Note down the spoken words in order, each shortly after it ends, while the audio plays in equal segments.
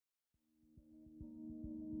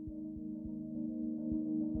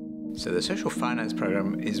So the social finance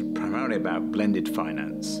program is primarily about blended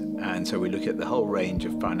finance. And so we look at the whole range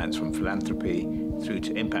of finance from philanthropy through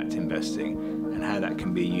to impact investing and how that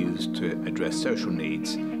can be used to address social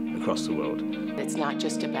needs across the world. It's not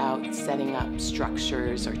just about setting up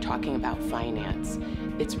structures or talking about finance.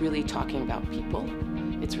 It's really talking about people.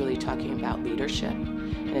 It's really talking about leadership.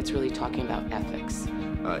 And it's really talking about ethics.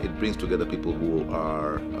 It brings together people who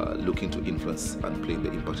are looking to influence and play in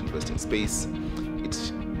the impact investing space.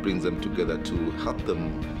 It brings them together to help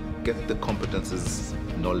them get the competences,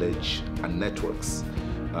 knowledge, and networks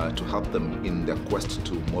to help them in their quest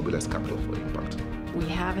to mobilize capital for impact. We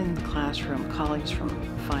have in the classroom colleagues from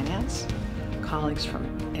finance, colleagues from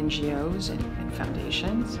NGOs and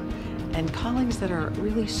foundations, and colleagues that are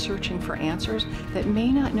really searching for answers that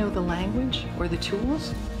may not know the language or the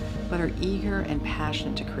tools, but are eager and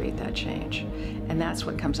passionate to create that change. And that's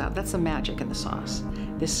what comes out. That's the magic in the sauce.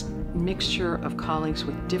 This mixture of colleagues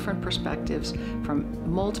with different perspectives from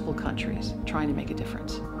multiple countries trying to make a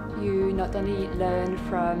difference. You not only learn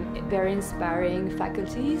from very inspiring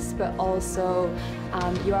faculties, but also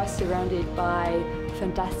you are surrounded by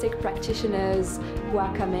fantastic practitioners who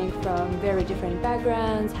are coming from very different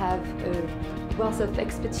backgrounds, have a wealth of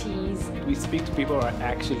expertise. We speak to people who are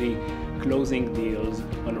actually closing deals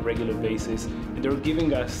on a regular basis, and they're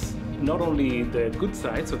giving us not only the good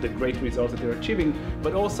side, so the great results that they're achieving,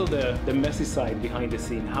 but also the messy side behind the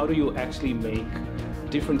scene. How do you actually make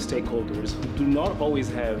different stakeholders who do not always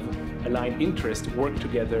have aligned interests work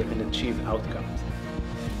together and achieve outcomes?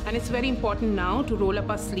 And it's very important now to roll up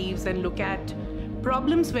our sleeves and look at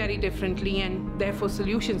problems very differently and therefore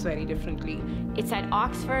solutions very differently. It's at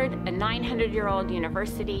Oxford, a 900-year-old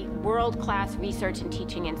university, world-class research and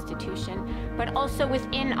teaching institution, but also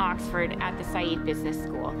within Oxford at the Said Business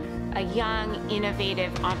School, a young,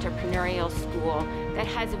 innovative, entrepreneurial school that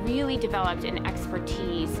has really developed an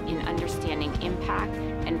expertise in understanding impact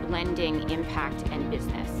and blending impact and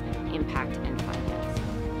business, impact and finance.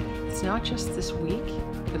 It's not just this week,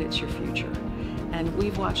 but it's your future. And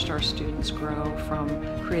we've watched our students grow from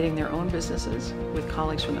creating their own businesses with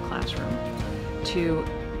colleagues from the classroom to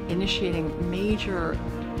initiating major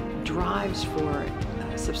drives for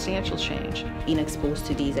substantial change. Being exposed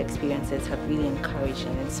to these experiences have really encouraged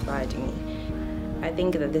and inspired me. I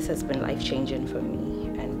think that this has been life-changing for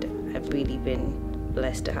me, and I've really been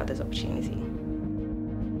blessed to have this opportunity.